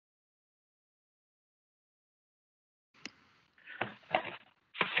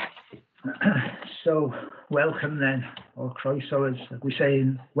So, welcome then, or croeso as we say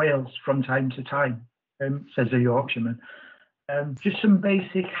in Wales from time to time, says a Yorkshireman. Just some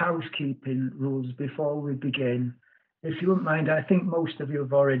basic housekeeping rules before we begin. If you wouldn't mind, I think most of you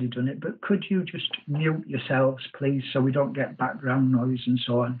have already done it, but could you just mute yourselves, please, so we don't get background noise and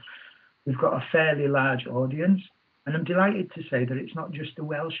so on. We've got a fairly large audience, and I'm delighted to say that it's not just the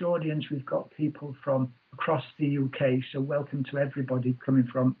Welsh audience, we've got people from across the UK, so welcome to everybody coming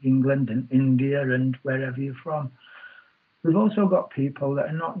from England and India and wherever you're from. We've also got people that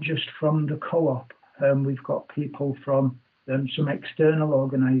are not just from the co-op, we've got people from some external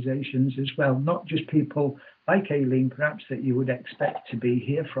organisations as well, not just people like Aileen perhaps that you would expect to be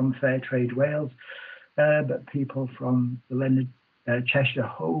here from FairTrade Wales, but people from the Leonard Cheshire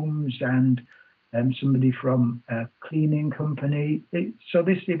Homes and somebody from a cleaning company. So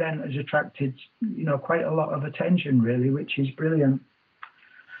this event has attracted, quite a lot of attention really, which is brilliant.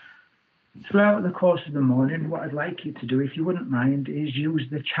 Throughout the course of the morning, what I'd like you to do, if you wouldn't mind, is use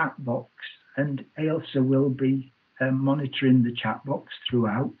the chat box, and Ailsa will be monitoring the chat box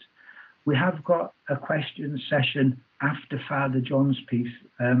throughout. We have got a question session after Father John's piece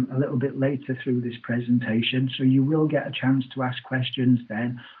a little bit later through this presentation, so you will get a chance to ask questions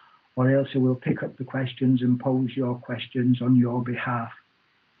then, or Ailsa will pick up the questions and pose your questions on your behalf.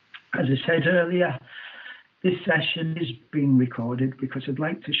 As I said earlier, this session is being recorded because I'd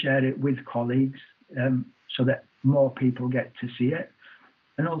like to share it with colleagues so that more people get to see it.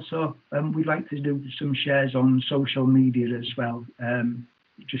 And also, we'd like to do some shares on social media as well,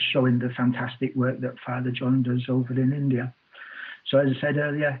 just showing the fantastic work that Father John does over in India. So as I said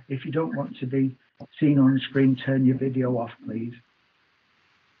earlier, if you don't want to be seen on screen, turn your video off, please.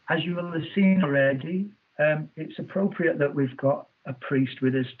 As you will have seen already, it's appropriate that we've got a priest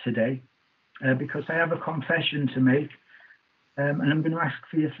with us today because I have a confession to make and I'm going to ask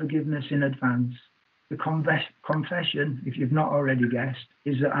for your forgiveness in advance. The confession, if you've not already guessed,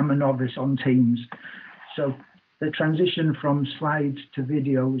 is that I'm a novice on Teams. So the transition from slides to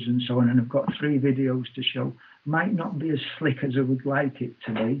videos and so on, and I've got 3 videos to show, might not be as slick as I would like it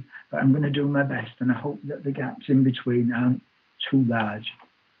to be, but I'm going to do my best, and I hope that the gaps in between aren't too large.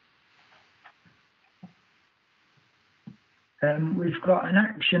 We've got an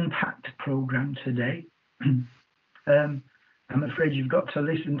action-packed programme today. I'm afraid you've got to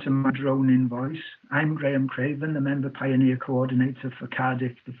listen to my droning voice. I'm Graham Craven, the Member Pioneer Coordinator for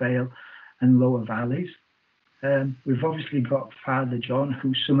Cardiff, the Vale and Lower Valleys. We've obviously got Father John,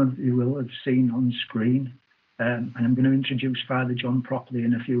 who some of you will have seen on screen, and I'm going to introduce Father John properly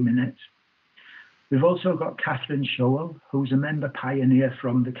in a few minutes. We've also got Catherine Showell, who's a Member Pioneer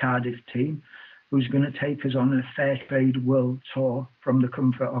from the Cardiff team, who's going to take us on a FairTrade World Tour from the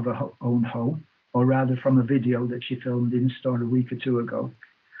comfort of her own home, or rather from a video that she filmed in store a week or 2 ago.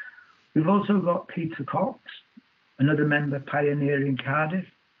 We've also got Peter Cox, another Member Pioneer in Cardiff,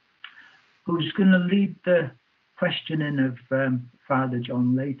 who's going to lead the questioning of Father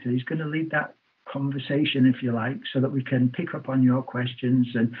John later. He's going to lead that conversation, if you like, so that we can pick up on your questions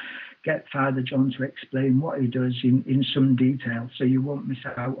and get Father John to explain what he does in some detail, so you won't miss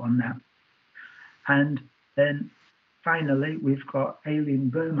out on that. And then finally, we've got Aileen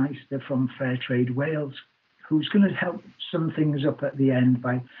Burmeister from FairTrade Wales, who's going to help sum things up at the end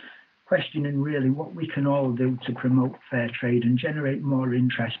by questioning really what we can all do to promote fair trade and generate more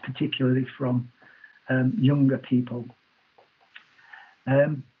interest, particularly from younger people.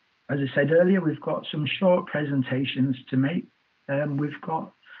 As I said earlier, we've got some short presentations to make. We've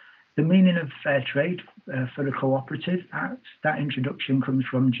got the meaning of fair trade for the Cooperative Act. That introduction comes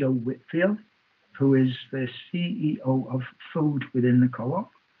from Joe Whitfield, who is the CEO of food within the co-op.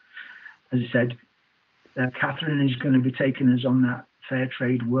 As I said, Catherine is going to be taking us on that Fair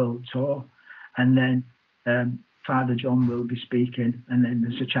Trade World Tour, and then Father John will be speaking, and then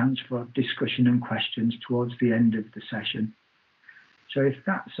there's a chance for discussion and questions towards the end of the session. So if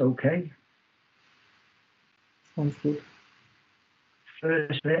that's okay. Sounds good.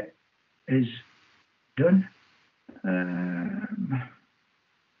 First bit is done.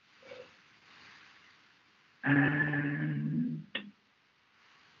 And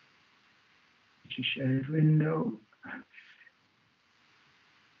to share window.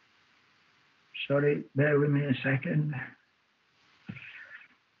 Sorry, bear with me a second.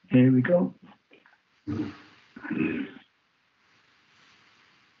 Here we go.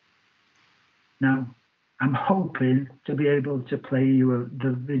 Now, I'm hoping to be able to play you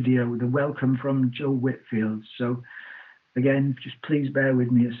the video, the welcome from Joe Whitfield. So again, just please bear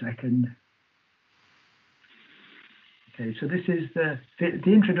with me a second. Okay, so this is the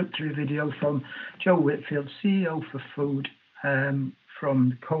introductory video from Joe Whitfield, CEO for Food from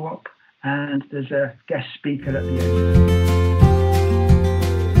the Co-op, and there's a guest speaker at the end.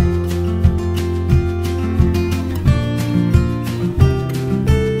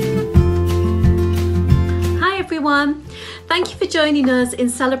 Everyone. Thank you for joining us in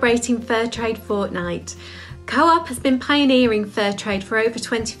celebrating FairTrade Fortnight. Co-op has been pioneering fair trade for over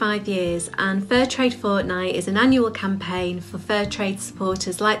 25 years, and FairTrade Fortnight is an annual campaign for fair trade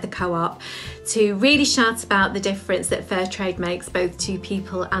supporters like the Co-op to really shout about the difference that fair trade makes both to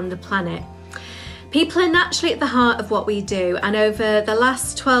people and the planet. People are naturally at the heart of what we do, and over the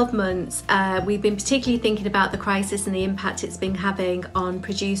last 12 months we've been particularly thinking about the crisis and the impact it's been having on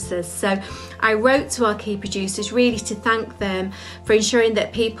producers. So I wrote to our key producers really to thank them for ensuring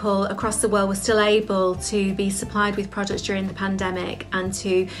that people across the world were still able to be supplied with products during the pandemic and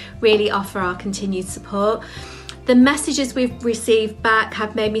to really offer our continued support. The messages we've received back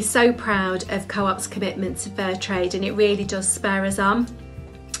have made me so proud of Co-op's commitment to fair trade, and it really does spur us on.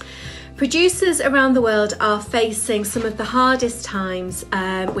 Producers around the world are facing some of the hardest times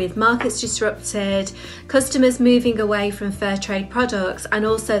with markets disrupted, customers moving away from fair trade products, and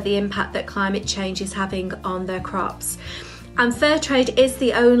also the impact that climate change is having on their crops. And fair trade is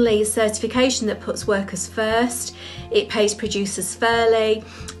the only certification that puts workers first, it pays producers fairly,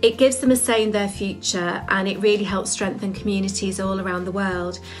 it gives them a say in their future, and it really helps strengthen communities all around the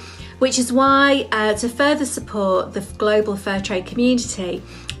world. Which is why, to further support the global fair trade community,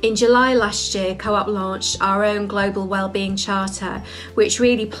 in July last year, Co-op launched our own Global Wellbeing Charter, which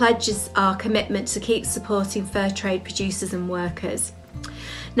really pledges our commitment to keep supporting fair trade producers and workers.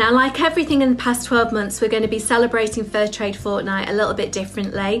 Now, like everything in the past 12 months, we're going to be celebrating FairTrade Fortnight a little bit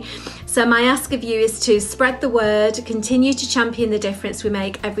differently. So my ask of you is to spread the word, continue to champion the difference we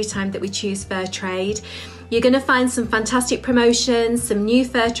make every time that we choose fair trade. You're going to find some fantastic promotions, some new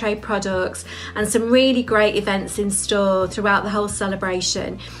fair trade products, and some really great events in store throughout the whole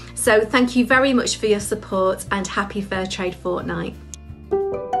celebration. So thank you very much for your support, and happy FairTrade Fortnight.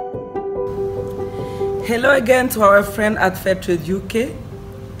 Hello again to our friend at FairTrade UK.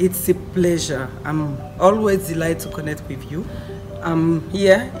 It's a pleasure. I'm always delighted to connect with you. I'm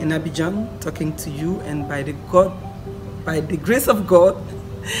here in Abidjan talking to you, and by the grace of God,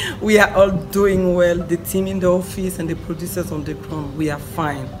 we are all doing well. The team in the office and the producers on the ground, we are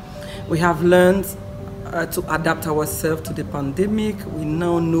fine. We have learned to adapt ourselves to the pandemic. We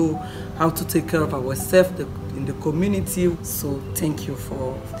now know how to take care of ourselves in the community. So thank you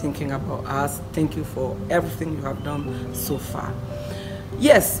for thinking about us. Thank you for everything you have done so far.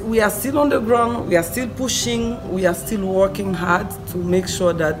 Yes, we are still on the ground. We are still pushing. We are still working hard to make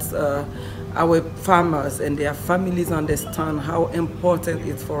sure that our farmers and their families understand how important it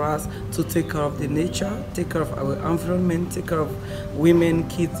is for us to take care of the nature, take care of our environment, take care of women,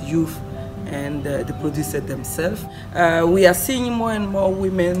 kids, youth, and the producers themselves. We are seeing more and more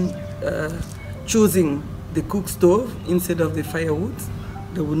women choosing the cook stove instead of the firewood.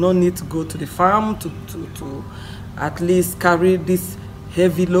 They will not need to go to the farm to at least carry this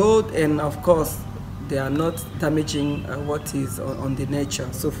heavy load, and of course they are not damaging what is on the nature.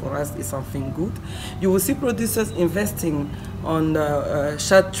 So for us, it's something good. You will see producers investing on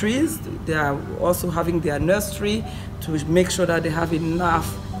shade trees. They are also having their nursery to make sure that they have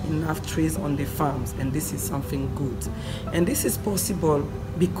enough trees on the farms, and this is something good. And this is possible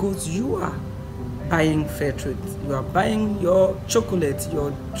because you are buying fair trade. You are buying your chocolate,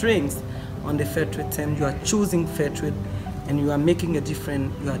 your drinks on the fair trade term. You are choosing fair trade, and you are making a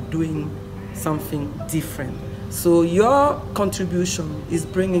difference. You are doing something different. So your contribution is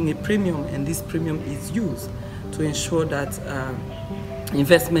bringing a premium, and this premium is used to ensure that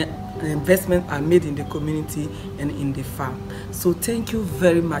investment are made in the community and in the farm. So thank you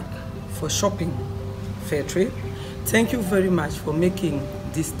very much for shopping fair trade. Thank you very much for making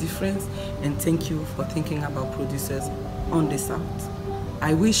this difference, and thank you for thinking about producers on the South.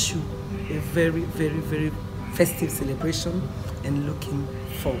 I wish you a very, very, very festive celebration, and looking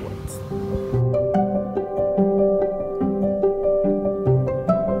forward.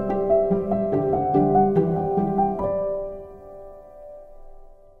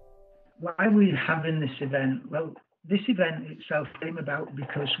 Why are we having this event? Well, this event itself came about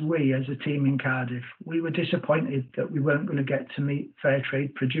because we, as a team in Cardiff, we were disappointed that we weren't going to get to meet fair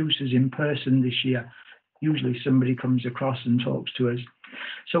trade producers in person this year. Usually somebody comes across and talks to us.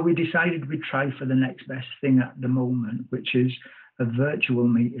 So we decided we'd try for the next best thing at the moment, which is a virtual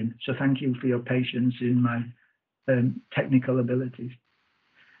meeting. So thank you for your patience in my technical abilities.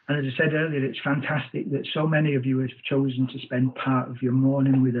 And as I said earlier, it's fantastic that so many of you have chosen to spend part of your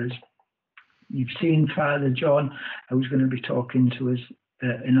morning with us. You've seen Father John, who's going to be talking to us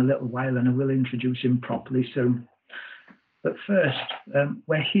in a little while, and I will introduce him properly soon. But first,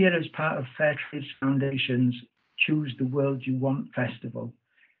 we're here as part of FairTrade Foundation's Choose the World You Want festival.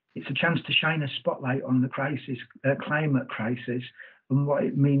 It's a chance to shine a spotlight on the climate crisis and what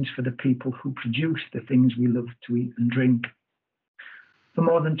it means for the people who produce the things we love to eat and drink. For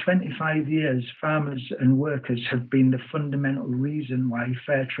more than 25 years, farmers and workers have been the fundamental reason why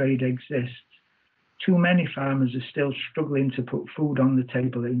fair trade exists. Too many farmers are still struggling to put food on the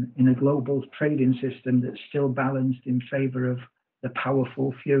table in a global trading system that's still balanced in favour of the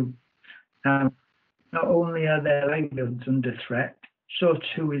powerful few. Now, not only are their livelihoods under threat, so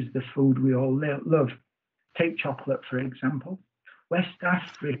too is the food we all love. Take chocolate, for example. West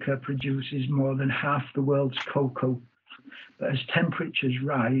Africa produces more than half the world's cocoa, but as temperatures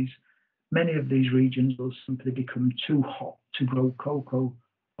rise, many of these regions will simply become too hot to grow cocoa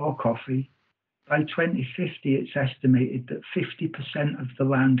or coffee. By 2050, it's estimated that 50% of the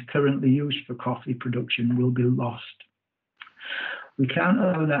land currently used for coffee production will be lost. We can't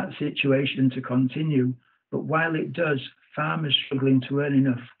allow that situation to continue, but while it does, farmers struggling to earn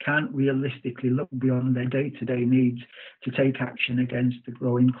enough can't realistically look beyond their day-to-day needs to take action against the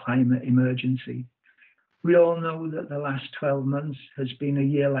growing climate emergency. We all know that the last 12 months has been a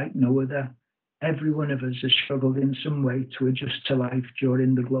year like no other. Every one of us has struggled in some way to adjust to life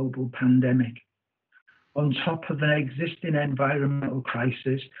during the global pandemic. On top of an existing environmental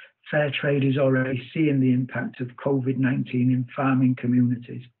crisis, fair trade is already seeing the impact of COVID-19 in farming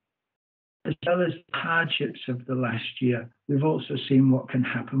communities. As well as the hardships of the last year, we've also seen what can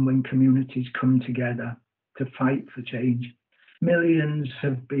happen when communities come together to fight for change. Millions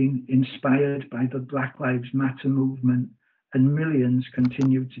have been inspired by the Black Lives Matter movement, and millions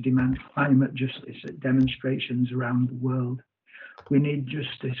continue to demand climate justice at demonstrations around the world. We need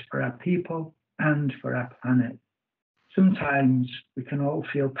justice for our people and for our planet. Sometimes we can all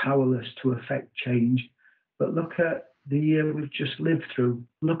feel powerless to affect change, but look at the year we've just lived through.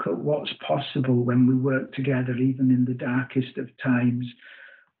 Look at what's possible when we work together, even in the darkest of times.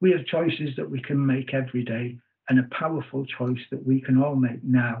 We have choices that we can make every day, and a powerful choice that we can all make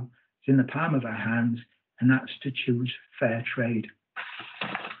now is in the palm of our hands, and that's to choose fair trade.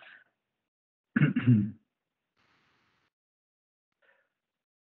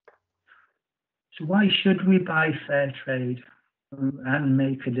 So why should we buy fair trade and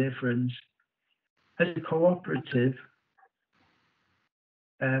make a difference? As a cooperative,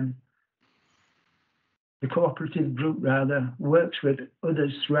 the cooperative group works with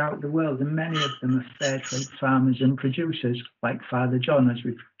others throughout the world, and many of them are fair trade farmers and producers, like Father John, as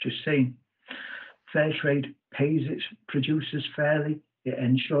we've just seen. Fair trade pays its producers fairly. It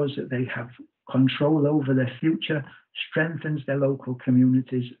ensures that they have control over their future, strengthens their local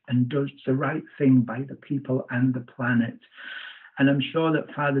communities, and does the right thing by the people and the planet. And I'm sure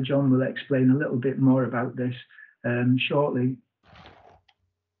that Father John will explain a little bit more about this shortly.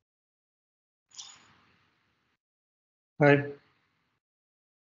 Hi.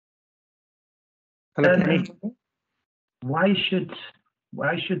 Why should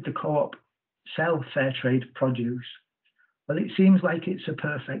the co-op sell fair trade produce? Well, it seems like it's a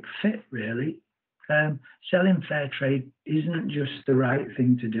perfect fit, really. Selling fair trade isn't just the right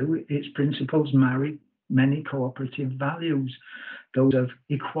thing to do. Its principles marry many cooperative values, those of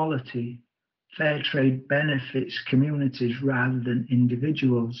equality. Fair trade benefits communities rather than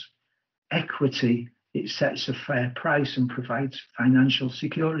individuals. Equity, it sets a fair price and provides financial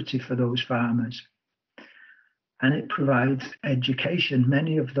security for those farmers. And it provides education.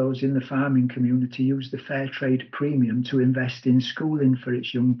 Many of those in the farming community use the fair trade premium to invest in schooling for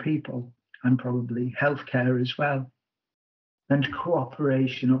its young people, and probably healthcare as well. And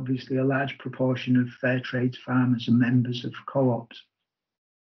cooperation, obviously a large proportion of fair trade farmers are members of co-ops.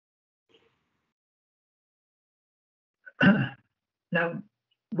 Now,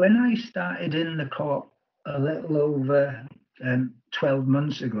 when I started in the co-op a little over 12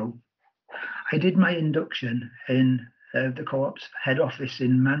 months ago, I did my induction in the co-op's head office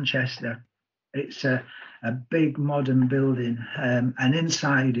in Manchester. It's a big modern building, and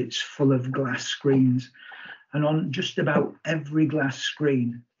inside it's full of glass screens. And on just about every glass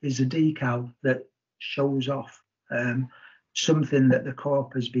screen is a decal that shows off something that the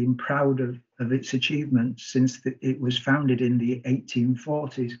co-op has been proud of its achievements since it was founded in the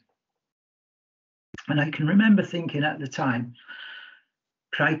 1840s. And I can remember thinking at the time,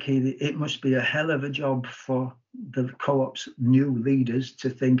 crikey, it must be a hell of a job for the co-op's new leaders to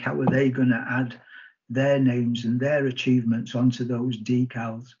think how are they going to add their names and their achievements onto those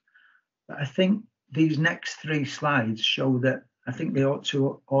decals. But I think these next 3 slides show that I think they ought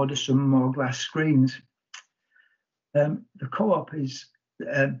to order some more glass screens. The co-op is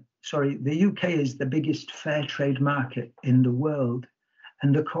the UK is the biggest fair trade market in the world,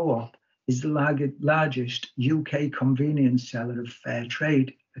 and the Co-op is the largest UK convenience seller of fair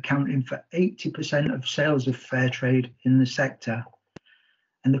trade, accounting for 80% of sales of fair trade in the sector.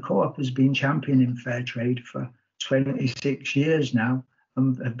 And the Co-op has been championing fair trade for 26 years now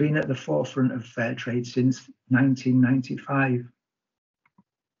and have been at the forefront of fair trade since 1995.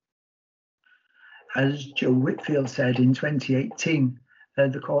 As Joe Whitfield said in 2018,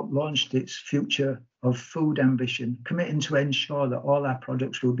 the Co-op launched its Future of Food ambition, committing to ensure that all our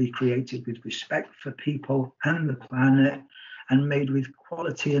products will be created with respect for people and the planet and made with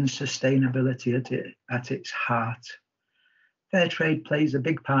quality and sustainability at its heart. Fair trade plays a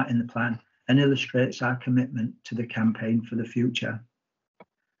big part in the plan and illustrates our commitment to the campaign for the future.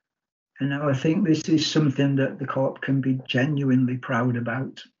 And now I think this is something that the Co-op can be genuinely proud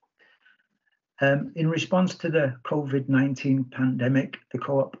about. In response to the COVID-19 pandemic, the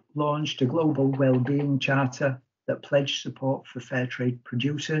Co-op launched a global wellbeing charter that pledged support for fair trade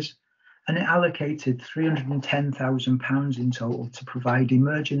producers, and it allocated £310,000 in total to provide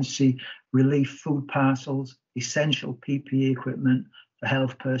emergency relief food parcels, essential PPE equipment for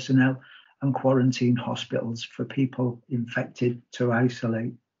health personnel, and quarantine hospitals for people infected to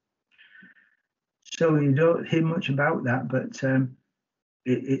isolate. So you don't hear much about that, but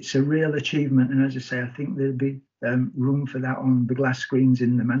it's a real achievement, and as I say, I think there'll be room for that on the glass screens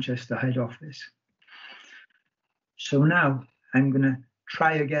in the Manchester head office. So now I'm going to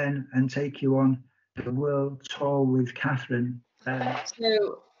try again and take you on the world tour with Catherine.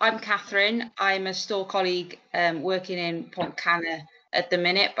 So I'm Catherine. I'm a store colleague working in Pontcanna at the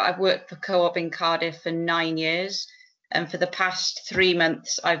minute, but I've worked for Co-op in Cardiff for 9 years, and for the past 3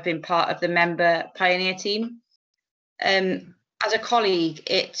 months I've been part of the member pioneer team. As a colleague,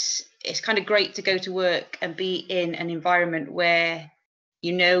 it's kind of great to go to work and be in an environment where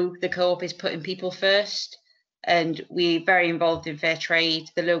you know the Co-op is putting people first, and we're very involved in fair trade,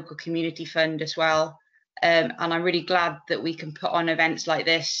 the local community fund as well. And I'm really glad that we can put on events like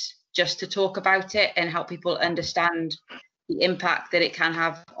this just to talk about it and help people understand the impact that it can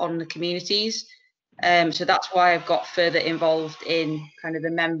have on the communities. So that's why I've got further involved in kind of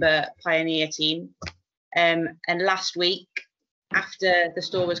the member pioneer team. And last week, after the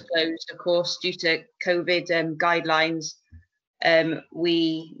store was closed, of course, due to COVID guidelines,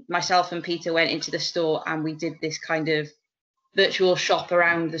 myself and Peter went into the store and we did this kind of virtual shop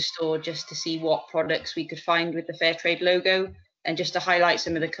around the store just to see what products we could find with the Fairtrade logo and just to highlight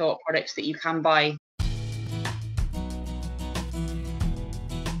some of the Co-op products that you can buy.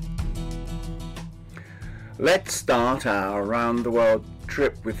 Let's start our around the world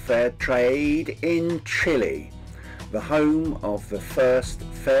trip with Fairtrade in Chile, the home of the first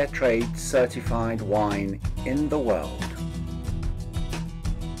Fairtrade certified wine in the world.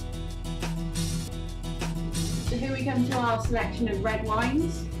 So here we come to our selection of red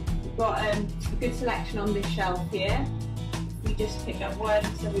wines. We've got a good selection on this shelf here. We just pick up one,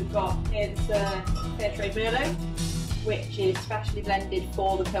 so we've got here the Fairtrade Merlot, which is specially blended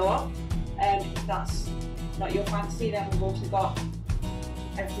for the Co-op. If that's not your fancy, then we've also got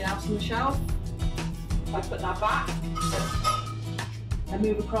everything else on the shelf. If I put that back and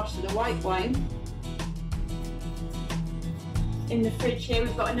move across to the white wine. In the fridge here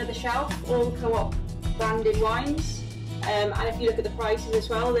we've got another shelf, all Co-op branded wines, and if you look at the prices as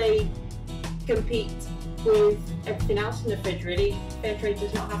well, they compete with everything else in the fridge really. Fairtrade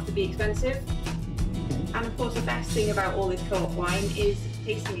does not have to be expensive, and of course the best thing about all this Co-op wine is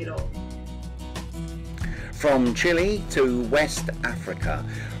tasting it all. From Chile to West Africa,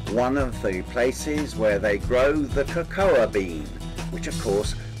 one of the places where they grow the cocoa bean, which of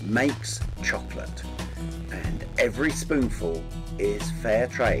course makes chocolate, and every spoonful is fair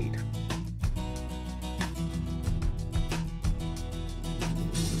trade.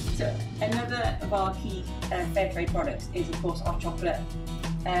 So another of our key fair trade products is of course our chocolate.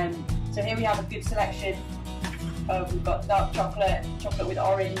 So here we have a good selection of, we've got dark chocolate, chocolate with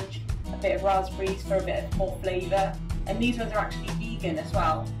orange, a bit of raspberries for a bit of more flavour, and these ones are actually vegan as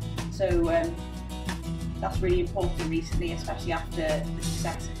well. So that's really important recently, especially after the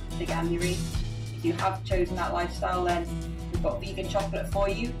success of the January. If you have chosen that lifestyle, then we've got vegan chocolate for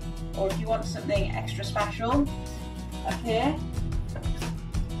you. Or if you want something extra special, up here,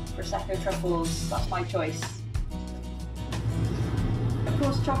 Prosecco truffles, that's my choice. Of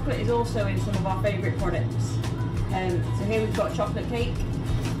course, chocolate is also in some of our favourite products. So here we've got chocolate cake,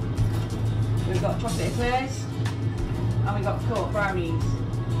 we've got chocolate eclairs, and we've got Co-op brownies.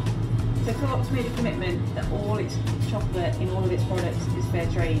 So Co-op's made a commitment that all its chocolate in all of its products is fair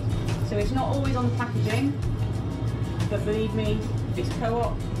trade. So it's not always on the packaging, but believe me, If it's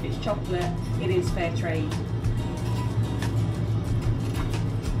co-op, if it's chocolate, it is fair trade.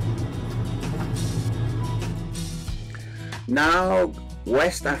 Now,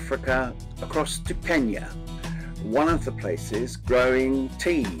 West Africa across to Kenya, one of the places growing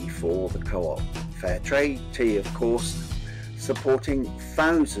tea for the co-op. FairTrade tea, of course, supporting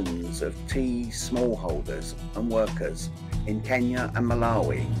thousands of tea smallholders and workers in Kenya and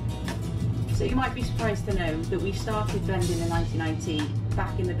Malawi. So you might be surprised to know that we started blending in 1990,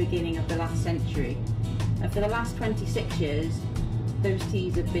 back in the beginning of the last century. And for the last 26 years, those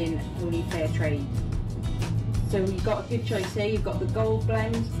teas have been only fair trade. So you've got a good choice here. You've got the gold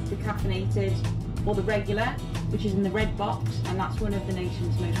blend, the caffeinated, or the regular, which is in the red box, and that's one of the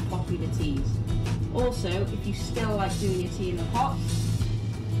nation's most popular teas. Also, if you still like doing your tea in the pot,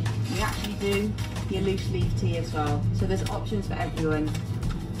 we actually do your loose leaf tea as well. So there's options for everyone.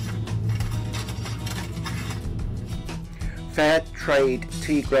 Fair trade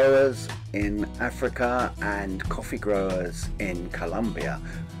tea growers in Africa and coffee growers in Colombia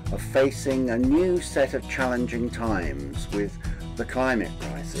are facing a new set of challenging times with the climate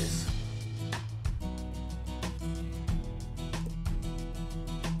crisis.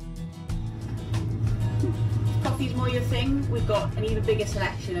 Coffee's more your thing, we've got an even bigger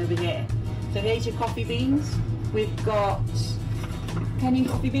selection over here. So here's your coffee beans. We've got Kenyan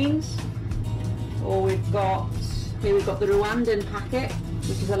coffee beans, or we've got the Rwandan packet,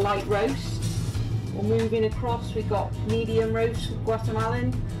 which is a light roast. Or moving across, we've got medium roast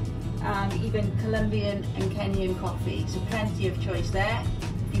Guatemalan, and even Colombian and Kenyan coffee. So plenty of choice there.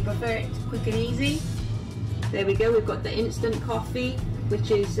 If you prefer it quick and easy, there we go. We've got the instant coffee, which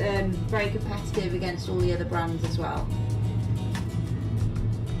is very competitive against all the other brands as well.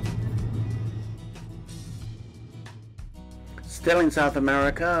 Still in South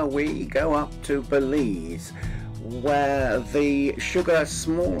America, we go up to Belize, where the sugar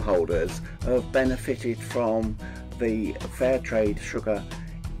smallholders have benefited from the fair trade sugar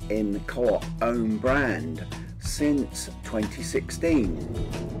in the Co-op own brand since 2016.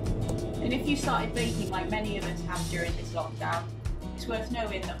 And if you started baking like many of us have during this lockdown, it's worth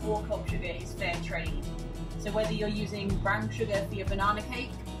knowing that all Co-op sugar is fair trade. So whether you're using brown sugar for your banana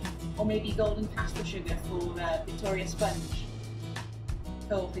cake, or maybe golden castor sugar for Victoria sponge,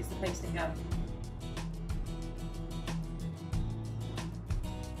 Co-op is the place to go.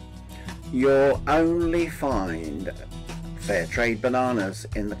 You'll only find fair trade bananas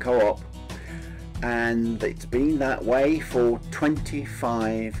in the Co-op, and it's been that way for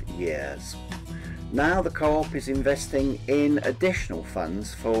 25 years. Now the Co-op is investing in additional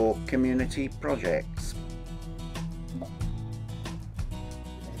funds for community projects.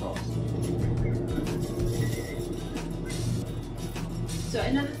 So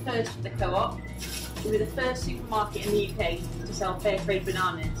another first for the Co-op, we're the first supermarket in the UK to sell fair trade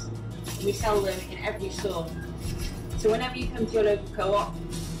bananas, and we sell them in every store. So whenever you come to your local Co-op,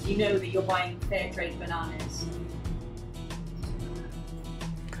 you know that you're buying fair trade bananas.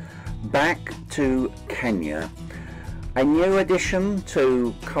 Back to Kenya, a new addition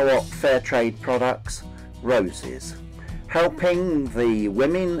to Co-op fair trade products, Roses, helping the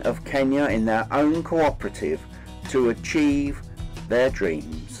women of Kenya in their own cooperative to achieve their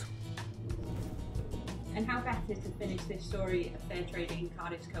dreams. And how better to finish this story of fair trade in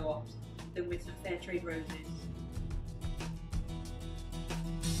Cardiff's Co-ops than with some fair trade roses.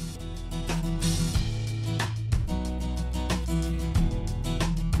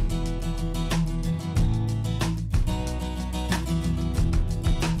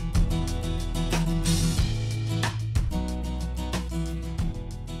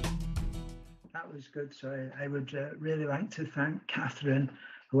 That was good. So I would really like to thank Catherine,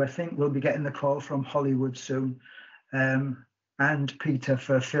 who I think will be getting the call from Hollywood soon, and Peter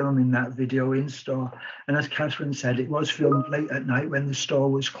for filming that video in store. And as Catherine said, it was filmed late at night when the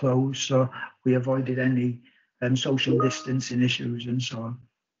store was closed, so we avoided any social distancing issues and so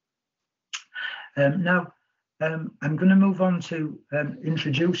on. Now, I'm going to move on to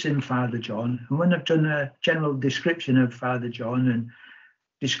introducing Father John. And when I've done a general description of Father John and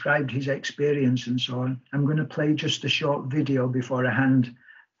described his experience and so on, I'm going to play just a short video before I hand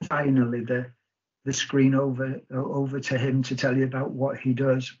finally the screen over to him to tell you about what he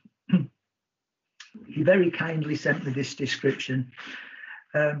does. He very kindly sent me this description.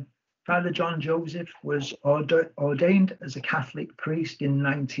 Father John Joseph was ordained as a Catholic priest in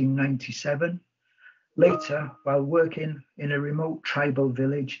 1997. Later, while working in a remote tribal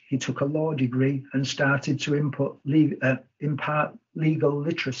village, he took a law degree and started to impart legal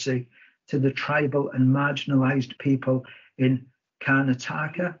literacy to the tribal and marginalized people in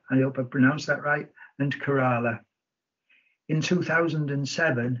Karnataka, I hope I pronounced that right, and Kerala. In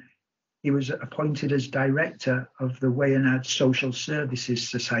 2007, he was appointed as director of the Wayanad Social Services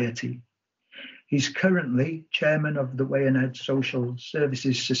Society. He's currently chairman of the Wayanad Social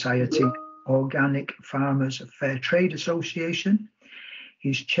Services Society Organic Farmers Fair Trade Association.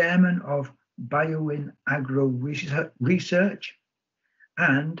 He's chairman of Bioin Agro Research,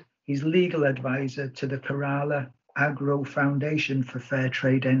 and he's legal advisor to the Kerala Agro Foundation for Fair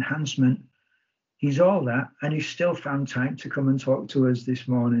Trade Enhancement. He's all that, and he's still found time to come and talk to us this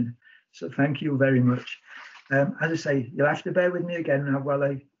morning. So thank you very much. As I say, you'll have to bear with me again now while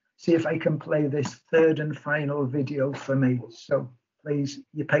I see if I can play this third and final video for me. So please,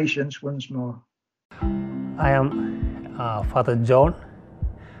 your patience once more. I am Father John.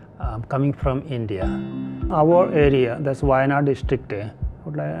 I'm coming from India. Our area, that's Wayanad district,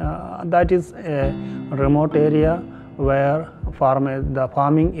 that is a remote area where the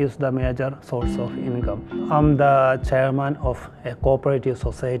farming is the major source of income. I'm the chairman of a cooperative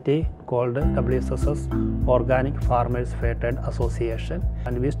society called WSSS, Organic Farmers Fair Trade Association.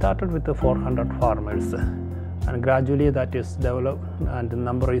 And we started with the 400 farmers. And gradually that is developed and the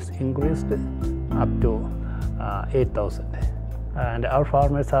number is increased up to 8,000. And our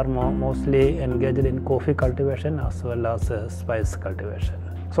farmers are mostly engaged in coffee cultivation as well as spice cultivation.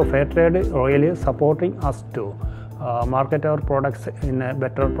 So fair trade really supporting us to market our products in a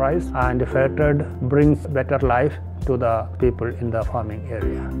better price, and fair trade brings better life to the people in the farming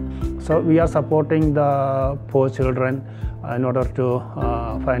area. So we are supporting the poor children in order to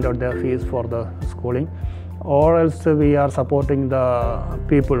find out their fees for the schooling, or else we are supporting the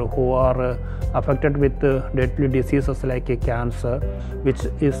people who are affected with deadly diseases like cancer, which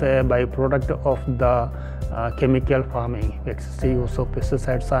is a byproduct of the chemical farming, excessive use of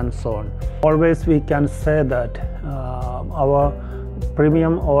pesticides and so on. Always we can say that our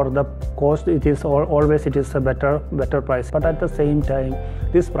premium or the cost, it is a better price, but at the same time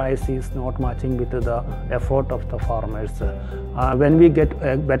this price is not matching with the effort of the farmers. When we get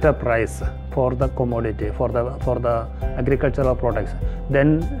a better price for the commodity, for the agricultural products,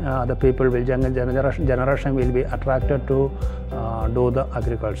 then the people will, generation will be attracted to do the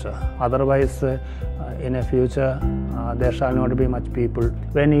agriculture. Otherwise, in a future, there shall not be much people.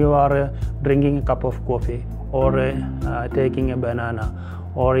 When you are drinking a cup of coffee or taking a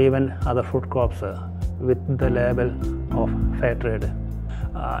banana or even other food crops with the label of fair trade,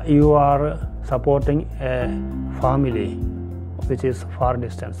 you are supporting a family which is far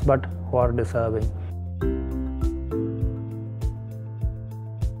distance but who are deserving.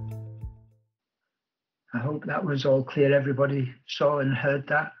 I hope that was all clear. Everybody saw and heard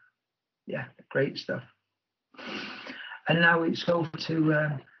that. Yeah, great stuff. And now it's over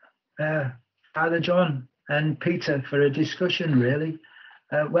to Father John and Peter for a discussion, really.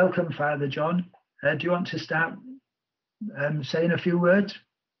 Welcome, Father John. Do you want to start saying a few words?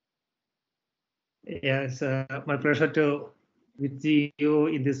 Yes, my pleasure to with you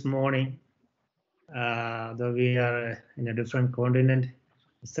in this morning. Though we are in a different continent,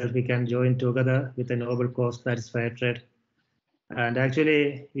 still we can join together with a noble cause, that is fair trade. And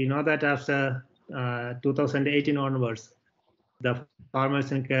actually, we know that after 2018 onwards, the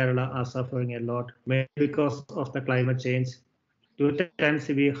farmers in Kerala are suffering a lot, mainly because of the climate change. 2 times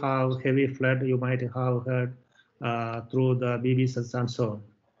we have heavy flood, you might have heard through the BBCs and so on.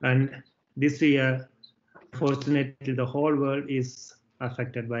 And this year, fortunately, the whole world is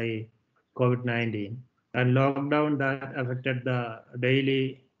affected by COVID-19. And lockdown that affected the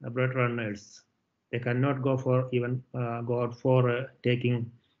daily bread runners. They cannot go for even go out for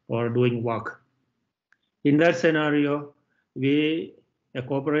taking or doing work. In that scenario, we, a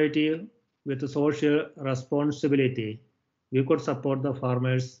cooperative with a social responsibility, we could support the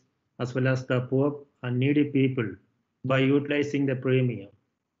farmers as well as the poor and needy people by utilizing the premium.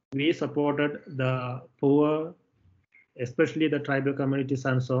 We supported the poor, especially the tribal communities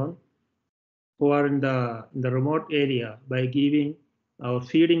and so on, who are in the remote area, by giving or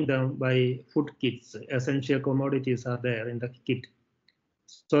feeding them by food kits. Essential commodities are there in the kit.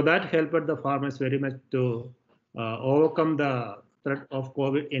 So that helped the farmers very much to overcome the threat of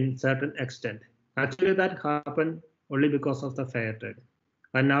COVID in certain extent. Actually, that happened only because of the fair trade.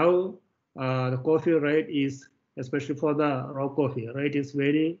 And now the coffee rate is, especially for the raw coffee, rate is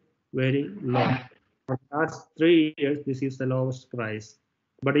very, very low. For the last 3 years, this is the lowest price.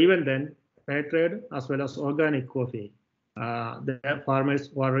 But even then, fair trade as well as organic coffee, the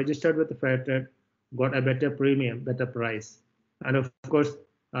farmers who are registered with the fair trade got a better premium, better price. And of course,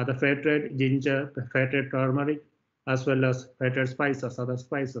 the fair trade ginger, the fair trade turmeric, as well as fair trade spices, other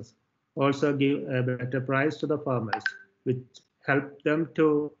spices, also give a better price to the farmers, which help them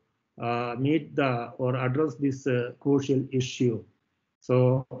to meet or address this crucial issue.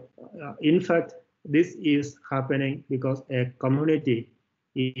 So in fact, this is happening because a community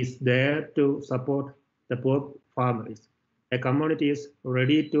is there to support the poor farmers. A community is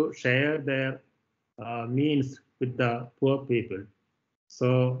ready to share their means with the poor people.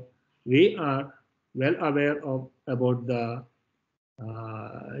 So we are well aware about the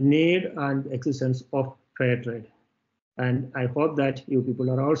need and existence of fair trade. And I hope that you people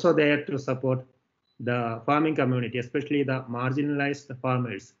are also there to support the farming community, especially the marginalized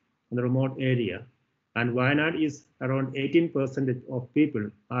farmers in the remote area. And Wayanad is around 18% of people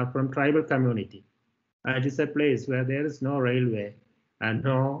are from tribal community. And it is a place where there is no railway and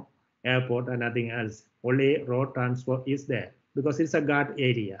no airport and nothing else. Only road transport is there because it's a guard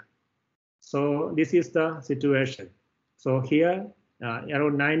area. So this is the situation. So here,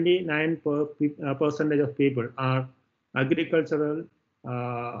 around 99% of people are agricultural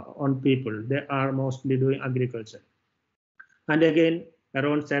on people. They are mostly doing agriculture. And again,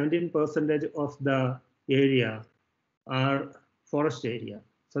 around 17% of the area are forest area.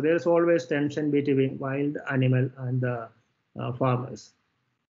 So there is always tension between wild animal and the farmers.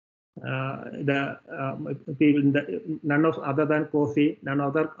 People, none of other than coffee, none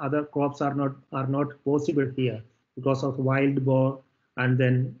other crops are not possible here because of wild boar and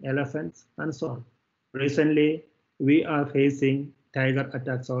then elephants and so on. Recently, we are facing tiger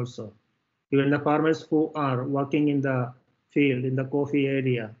attacks also. Even the farmers who are working in the field in the coffee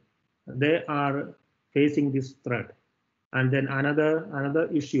area, they are facing this threat. And then another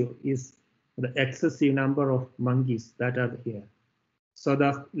issue is the excessive number of monkeys that are here. So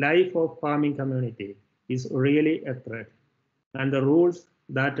the life of farming community is really a threat. And the rules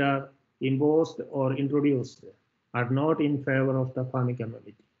that are imposed or introduced are not in favor of the farming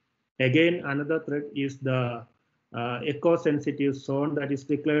community. Again, another threat is the eco-sensitive zone that is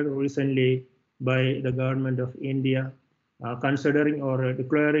declared recently by the government of India, considering or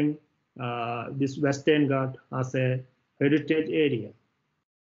declaring this Western Ghat as a heritage area.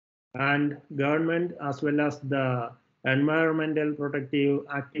 And government as well as the environmental protective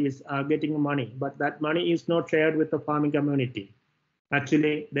activists are getting money, but that money is not shared with the farming community.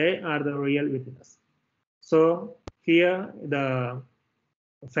 Actually, they are the real witness. So here the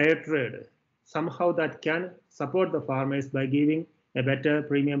fair trade, somehow that can support the farmers by giving a better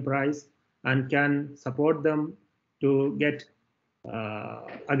premium price and can support them to get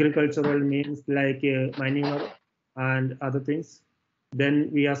agricultural means like manure and other things.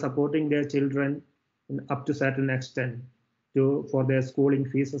 Then we are supporting their children up to certain extent for their schooling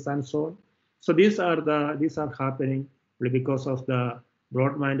fees and so on. So these are happening because of the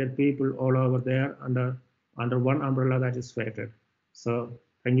broad-minded people all over there under one umbrella, that is fair trade. So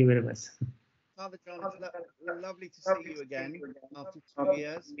thank you very much. Father John, it's lovely to see you again after 2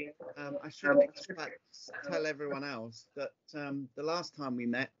 years. I should in fact tell everyone else that the last time we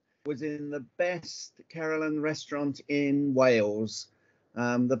met was in the best Carolan restaurant in Wales,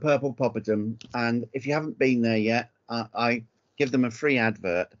 the Purple Popperdom. And if you haven't been there yet, I give them a free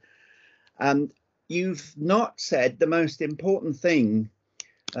advert. You've not said the most important thing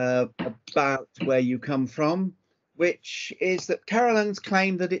about where you come from, which is that Carolans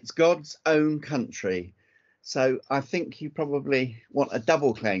claim that it's God's own country. So I think you probably want a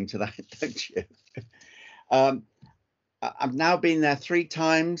double claim to that, don't you? I've now been there 3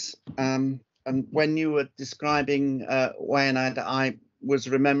 times. And when you were describing Wayanad, I was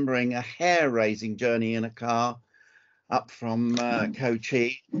remembering a hair-raising journey in a car up from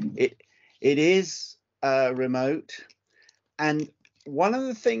Kochi. It is remote. And one of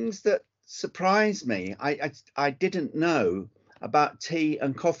the things that surprised me, I didn't know about tea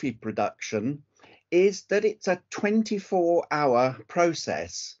and coffee production, is that it's a 24-hour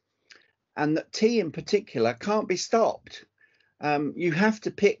process, and that tea in particular can't be stopped. You have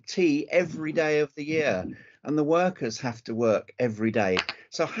to pick tea every day of the year, and the workers have to work every day.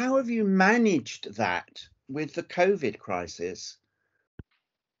 So how have you managed that with the COVID crisis?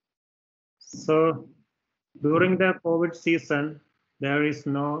 So during the COVID season, there is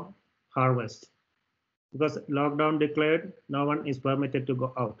no harvest because lockdown declared, no one is permitted to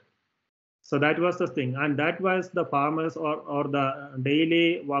go out. So that was the thing, and that was the farmers or the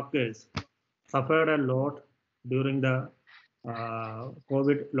daily workers suffered a lot during the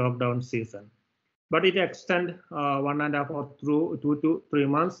COVID lockdown season. But it extended 1.5 or 2 to 3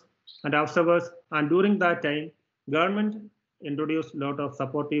 months, and afterwards, and during that time, government introduced a lot of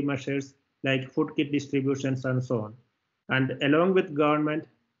supportive measures like food kit distributions and so on. And along with government,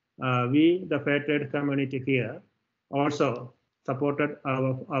 we, the fair trade community here, also supported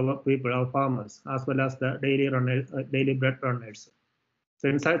our people, our farmers, as well as the daily bread runners. So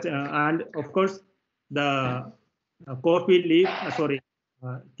in such, and of course, the coffee leaf,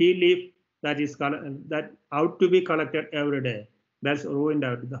 tea leaf that is that out to be collected every day. That's ruined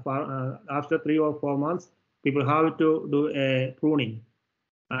out. After 3 or 4 months, people have to do a pruning,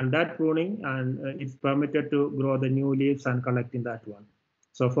 and that pruning and it's permitted to grow the new leaves and collecting that one.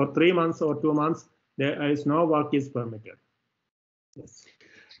 So for 3 months or 2 months, there is no work is permitted. Yes.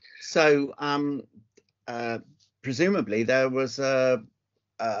 So presumably there was a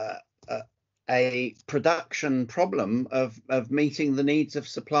production problem of meeting the needs of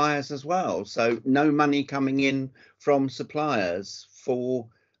suppliers as well. So no money coming in from suppliers for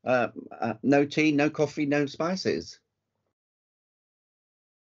no tea, no coffee, no spices.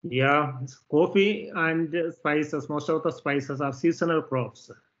 Yeah, coffee and spices, most of the spices are seasonal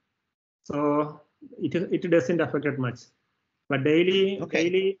crops. So it doesn't affect it much. But daily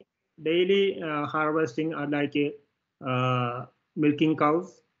harvesting are like milking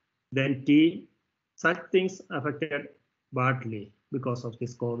cows, then tea, such things affected badly because of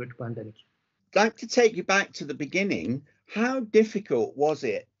this COVID pandemic. I'd like to take you back to the beginning. How difficult was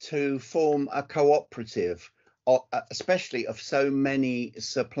it to form a cooperative, especially of so many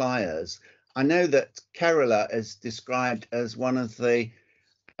suppliers? I know that Kerala is described as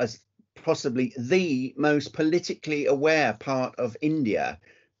as possibly the most politically aware part of India.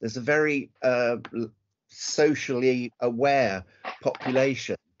 There's a very socially aware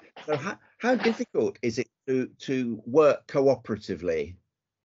population. So how difficult is it to work cooperatively?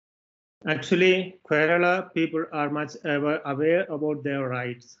 Actually, Kerala people are much aware about their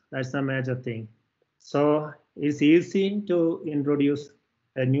rights. That's the major thing. So it's easy to introduce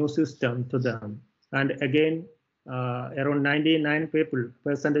a new system to them. And again, around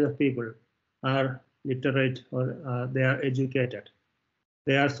 99% of people are literate or they are educated.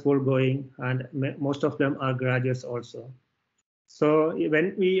 They are school going, and most of them are graduates also. So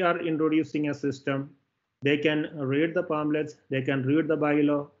when we are introducing a system, they can read the pamphlets, they can read the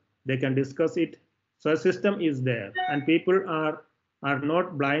bylaw, they can discuss it. So a system is there, and people are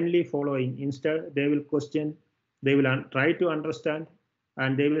not blindly following. Instead, they will question, they will try to understand,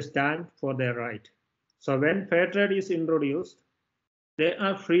 and they will stand for their right. So when fair trade is introduced, they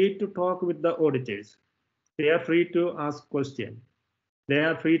are free to talk with the auditors. They are free to ask questions. They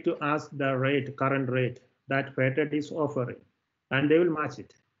are free to ask the current rate that fair trade is offering, and they will match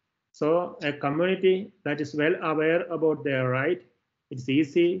it. So a community that is well aware about their right, it's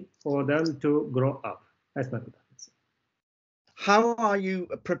easy for them to grow up. That's my point. How are you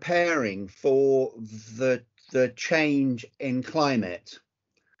preparing for the change in climate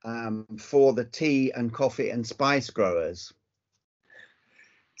for the tea and coffee and spice growers?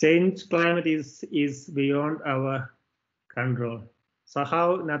 Change climate is beyond our control. So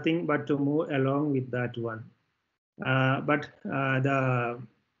how nothing but to move along with that one. But the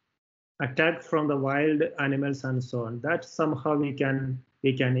attack from the wild animals and so on, that somehow we can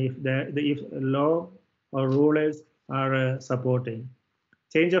if law or rulers are supporting.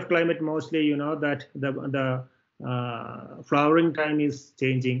 Change of climate, mostly you know that the flowering time is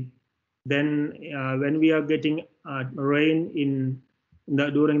changing. Then when we are getting rain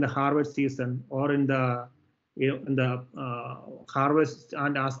during the harvest season, or in the harvest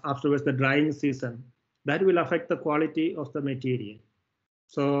and afterwards the drying season, that will affect the quality of the material.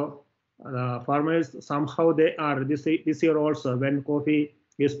 So farmers somehow they are this year also, when coffee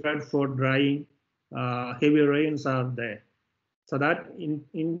is spread for drying, heavy rains are there. So that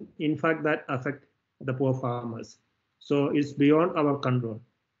in fact that affect the poor farmers. So it's beyond our control.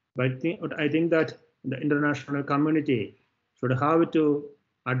 But I think that the international community should have to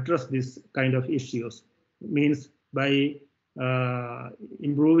address this kind of issues. Means by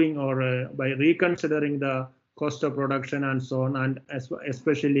improving or by reconsidering the cost of production and so on, and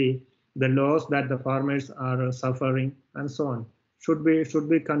especially the loss that the farmers are suffering and so on should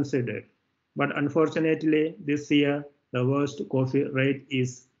be considered. But unfortunately, this year the worst coffee rate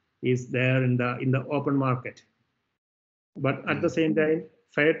is there in the open market. But at the same time,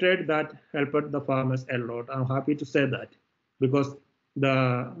 fair trade that helped the farmers a lot. I'm happy to say that, because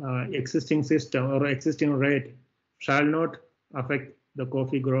the existing system or existing rate shall not affect the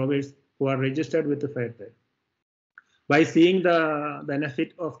coffee growers who are registered with the fair trade. By seeing the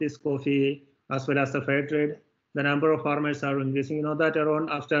benefit of this coffee as well as the fair trade, the number of farmers are increasing. You know that around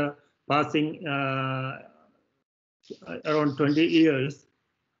after passing around 20 years,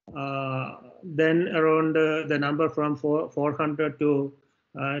 then around the number from 400 to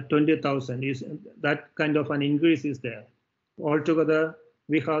 20,000 is that kind of an increase is there. Altogether,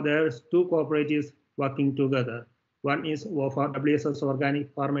 we have there's two cooperatives working together. One is WSS, Organic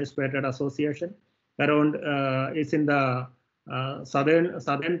Farmers Fair Trade Association. Around it's in the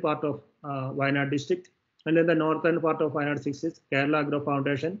southern part of Wayanad district, and then the northern part of Wayanad 6 is Kerala Agro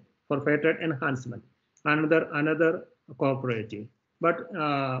Foundation for FairTrade Enhancement, another cooperative. But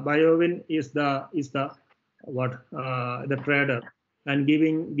BioWin is the trader and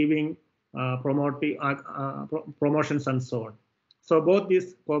giving promotions and so on. So both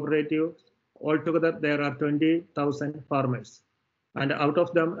these cooperatives altogether there are 20,000 farmers, and out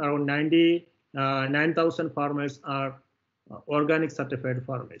of them around 9,000 farmers are organic certified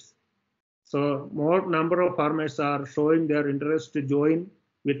farmers. So more number of farmers are showing their interest to join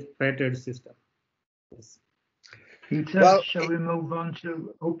with FairTrade system. Yes. Peter, well, shall we move on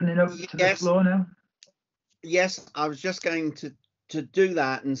to opening up to the floor now? Yes, I was just going to do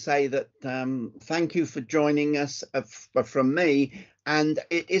that and say that thank you for joining us from me. And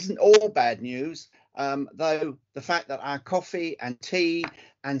it isn't all bad news, though the fact that our coffee and tea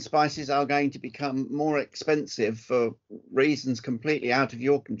and spices are going to become more expensive for reasons completely out of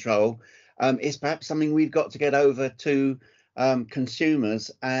your control is perhaps something we've got to get over to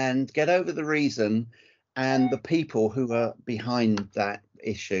consumers and get over the reason and the people who are behind that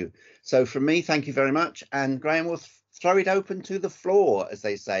issue. So from me, thank you very much. And Graham will throw it open to the floor, as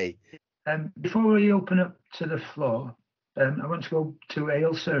they say. Before we open up to the floor, I want to go to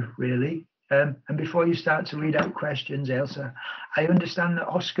Ailsa, really. And before you start to read out questions, Ailsa, I understand that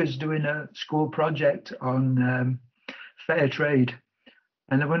Oscar's doing a school project on fair trade.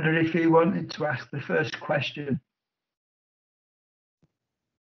 And I wonder if he wanted to ask the first question.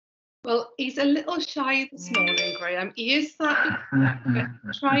 Well, he's a little shy this morning, Graham. He is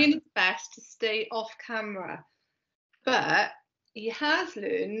trying his best to stay off camera, but he has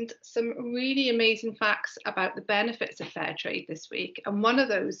learned some really amazing facts about the benefits of fair trade this week. And one of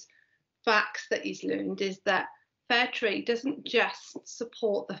those facts that he's learned is that fair trade doesn't just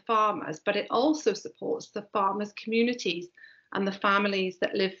support the farmers, but it also supports the farmers' communities and the families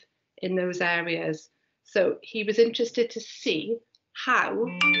that live in those areas. So he was interested to see how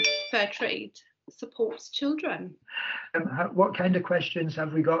fair trade supports children. What kind of questions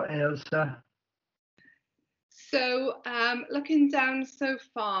have we got, Ailsa? So looking down so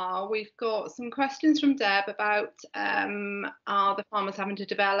far, we've got some questions from Deb about are the farmers having to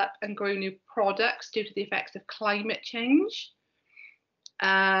develop and grow new products due to the effects of climate change?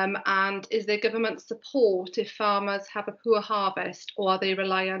 And is there government support if farmers have a poor harvest, or are they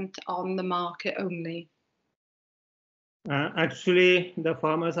reliant on the market only? Actually, the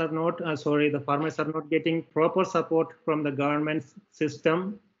farmers are not getting proper support from the government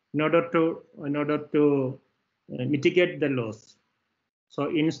system in order to mitigate the loss. So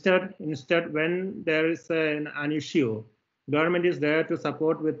instead, when there is an issue, government is there to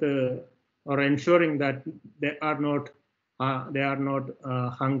support with or ensuring that they are not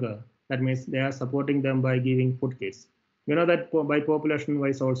hunger. That means they are supporting them by giving food kits. You know that by population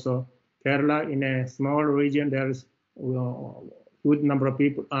wise also, Kerala in a small region there is huge number of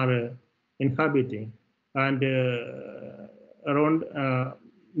people are inhabiting, and around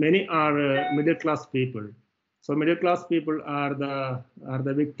many are middle class people. So middle class people are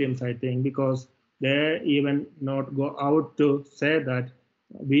the victims, I think, because they even not go out to say that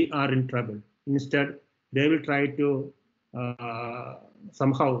we are in trouble. Instead, they will try to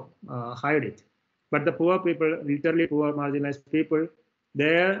somehow hide it. But the poor people, literally poor marginalized people,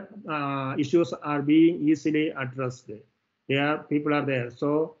 their issues are being easily addressed. People are there.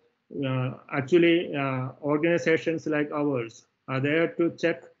 So actually, organizations like ours are there to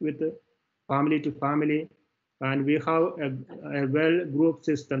check with family to family, and we have a well group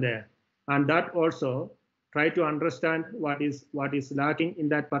system there, and that also try to understand what is lacking in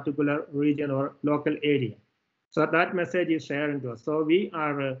that particular region or local area. So that message is shared to us. So we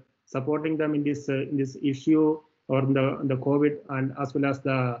are supporting them in this issue or the COVID, and as well as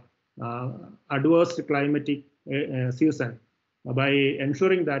the adverse climatic season, by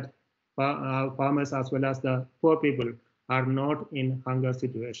ensuring that farmers as well as the poor people are not in hunger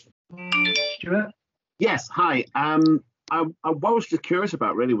situation. Stuart? Yes, hi. What I was just curious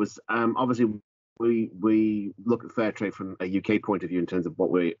about really was obviously we look at fair trade from a UK point of view in terms of what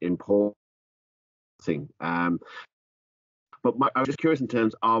we're importing. But I was just curious in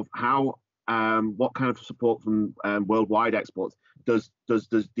terms of how what kind of support from worldwide exports do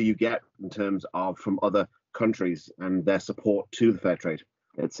you get in terms of from other countries and their support to the fair trade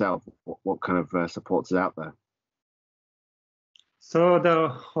itself? What kind of supports is out there? So the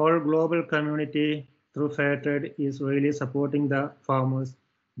whole global community through fair trade is really supporting the farmers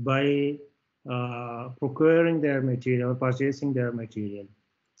by procuring their material, purchasing their material.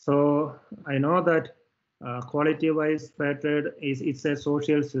 So I know that quality-wise, fair trade it's a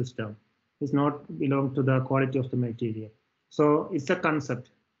social system. It's not belong to the quality of the material. So it's a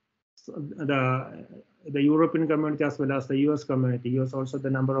concept. So the European community as well as the US community, US also the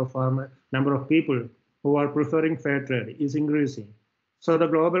number of people who are preferring fair trade is increasing. So the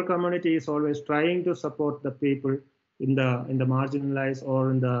global community is always trying to support the people in the marginalized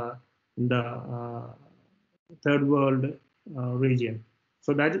or in the third world region.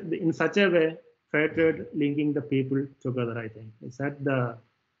 So that in such a way, fair trade linking the people together, I think. Is that the,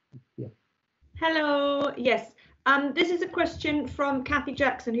 yeah. Hello, yes. This is a question from Kathy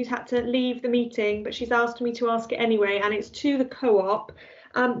Jackson, who's had to leave the meeting, but she's asked me to ask it anyway, and it's to the co-op,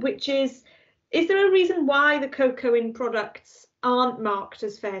 which is there a reason why the cocoa in products aren't marked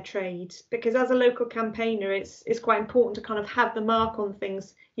as fair trade? Because as a local campaigner, it's quite important to kind of have the mark on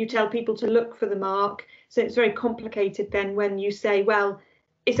things. You tell people to look for the mark, so it's very complicated then when you say, well,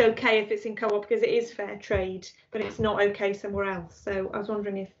 it's okay if it's in co-op because it is fair trade, but it's not okay somewhere else. So I was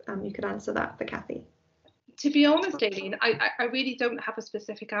wondering if you could answer that for Kathy. To be honest, Aileen, I really don't have a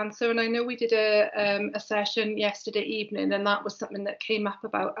specific answer, and I know we did a session yesterday evening, and that was something that came up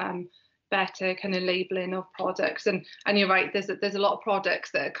about better kind of labelling of products. And you're right, there's a lot of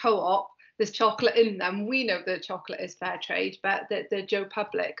products that are co-op. There's chocolate in them. We know that chocolate is fair trade, but the Joe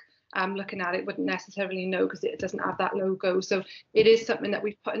public looking at it wouldn't necessarily know because it doesn't have that logo. So it is something that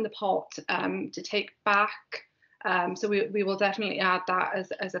we've put in the pot to take back. So we will definitely add that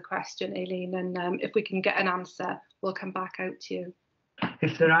as a question, Aileen, and if we can get an answer, we'll come back out to you.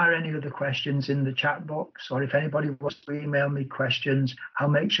 If there are any other questions in the chat box, or if anybody wants to email me questions, I'll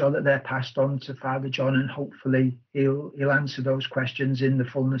make sure that they're passed on to Father John, and hopefully he'll answer those questions in the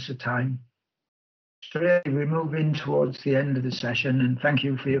fullness of time. So really, we're moving towards the end of the session, and thank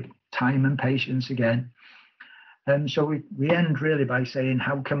you for your time and patience again. So we end really by saying,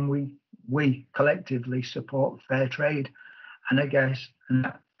 how can we collectively support fair trade? And I guess,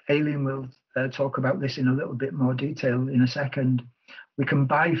 and Aileen will talk about this in a little bit more detail in a second, we can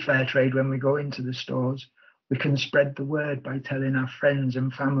buy fair trade when we go into the stores. We can spread the word by telling our friends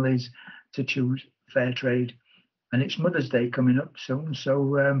and families to choose fair trade. And it's Mother's Day coming up soon,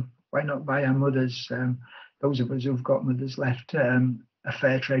 so why not buy our mothers, those of us who've got mothers left, a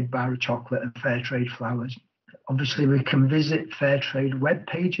fair trade bar of chocolate and fair trade flowers. Obviously, we can visit fair trade web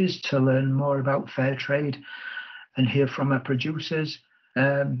pages to learn more about fair trade and hear from our producers,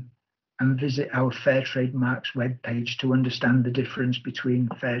 and visit our Fair Trade Marks webpage to understand the difference between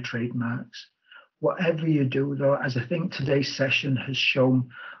fair trade marks. Whatever you do, though, as I think today's session has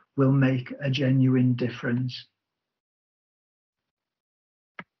shown, will make a genuine difference.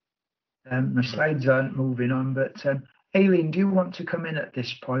 My slides aren't moving on, but Aileen, do you want to come in at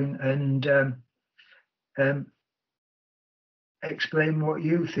this point and explain what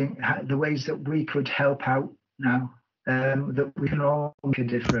you think, the ways that we could help out now, that we can all make a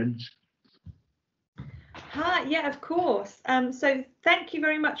difference? Hi, yeah, of course. So thank you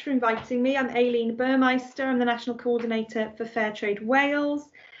very much for inviting me. I'm Aileen Burmeister. I'm the National Coordinator for Fairtrade Wales.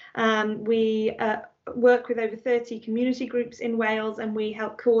 We work with over 30 community groups in Wales, and we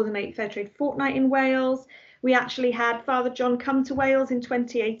help coordinate Fairtrade Fortnight in Wales. We actually had Father John come to Wales in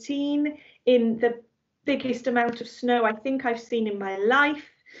 2018 in the biggest amount of snow I think I've seen in my life.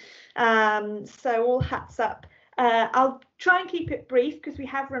 So all hats up. I'll try and keep it brief because we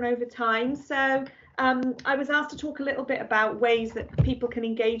have run over time. So I was asked to talk a little bit about ways that people can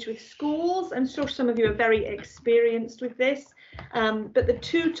engage with schools. I'm sure some of you are very experienced with this, but the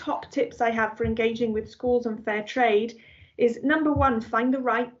two top tips I have for engaging with schools on fair trade is, number one, find the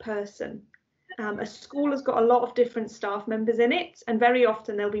right person. A school has got a lot of different staff members in it, and very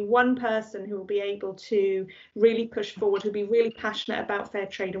often there'll be one person who will be able to really push forward, who'll be really passionate about fair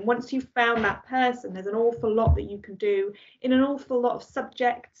trade. And once you've found that person, there's an awful lot that you can do in an awful lot of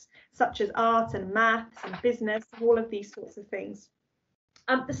subjects, such as art and maths and business, all of these sorts of things.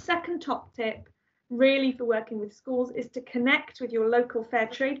 The second top tip, really for working with schools, is to connect with your local fair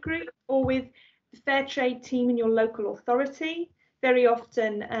trade group or with the fair trade team in your local authority. Very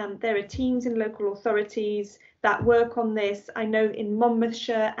often there are teams in local authorities that work on this. I know in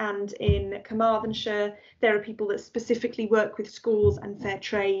Monmouthshire and in Carmarthenshire, there are people that specifically work with schools and fair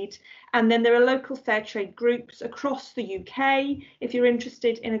trade. And then there are local fair trade groups across the UK. If you're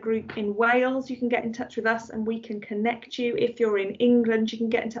interested in a group in Wales, you can get in touch with us and we can connect you. If you're in England, you can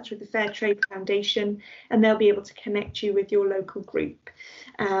get in touch with the Fair Trade Foundation and they'll be able to connect you with your local group.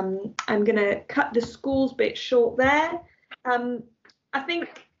 I'm going to cut the schools bit short there. I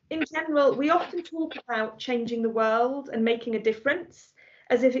think in general, we often talk about changing the world and making a difference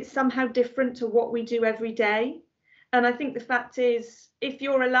as if it's somehow different to what we do every day. And I think the fact is, if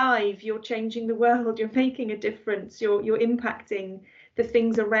you're alive, you're changing the world, you're making a difference, you're impacting the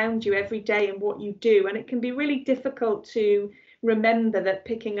things around you every day and what you do. And it can be really difficult to remember that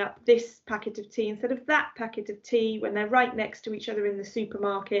picking up this packet of tea instead of that packet of tea when they're right next to each other in the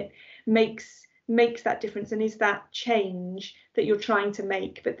supermarket makes that difference and is that change that you're trying to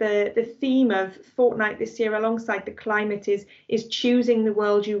make. But the theme of Fortnight this year, alongside the climate, is choosing the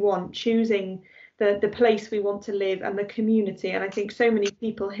world you want, choosing the place we want to live and the community. And I think so many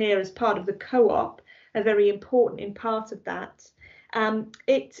people here as part of the co-op are very important in part of that.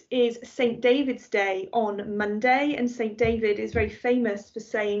 It is St. David's Day on Monday, and St. David is very famous for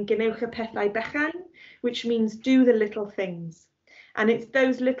saying Gnewch y pethau bychain, which means do the little things. And it's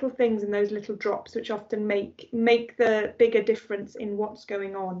those little things and those little drops which often make the bigger difference in what's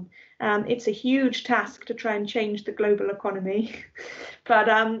going on. It's a huge task to try and change the global economy, but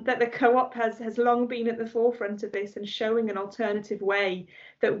that the co-op has long been at the forefront of this and showing an alternative way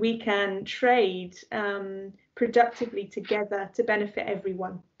that we can trade productively together to benefit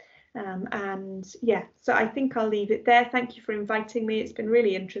everyone. And yeah, so I think I'll leave it there. Thank you for inviting me. It's been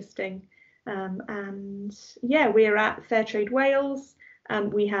really interesting. And yeah, we're at FairTrade Wales.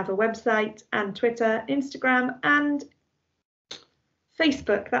 We have a website and Twitter, Instagram and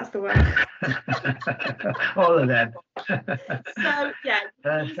Facebook. That's the one. All of them. So yeah,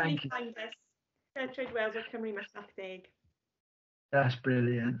 thank you. Find us. FairTrade Wales or Cymru Masnachdig. That's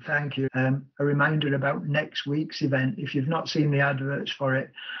brilliant. Thank you. A reminder about next week's event. If you've not seen the adverts for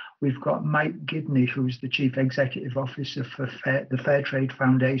it, we've got Mike Gidney, who's the Chief Executive Officer for the Fairtrade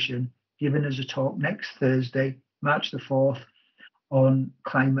Foundation, giving us a talk next Thursday, March the 4th, on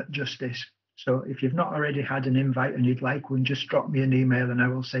climate justice. So if you've not already had an invite and you'd like one, just drop me an email and I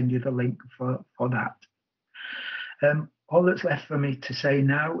will send you the link for that. All that's left for me to say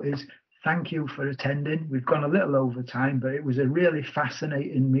now is thank you for attending. We've gone a little over time, but it was a really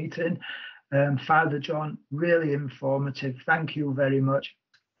fascinating meeting. Father John, really informative. Thank you very much.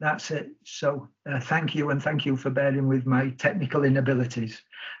 That's it. So thank you, and thank you for bearing with my technical inabilities.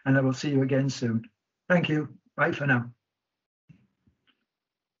 And I will see you again soon. Thank you. Bye for now.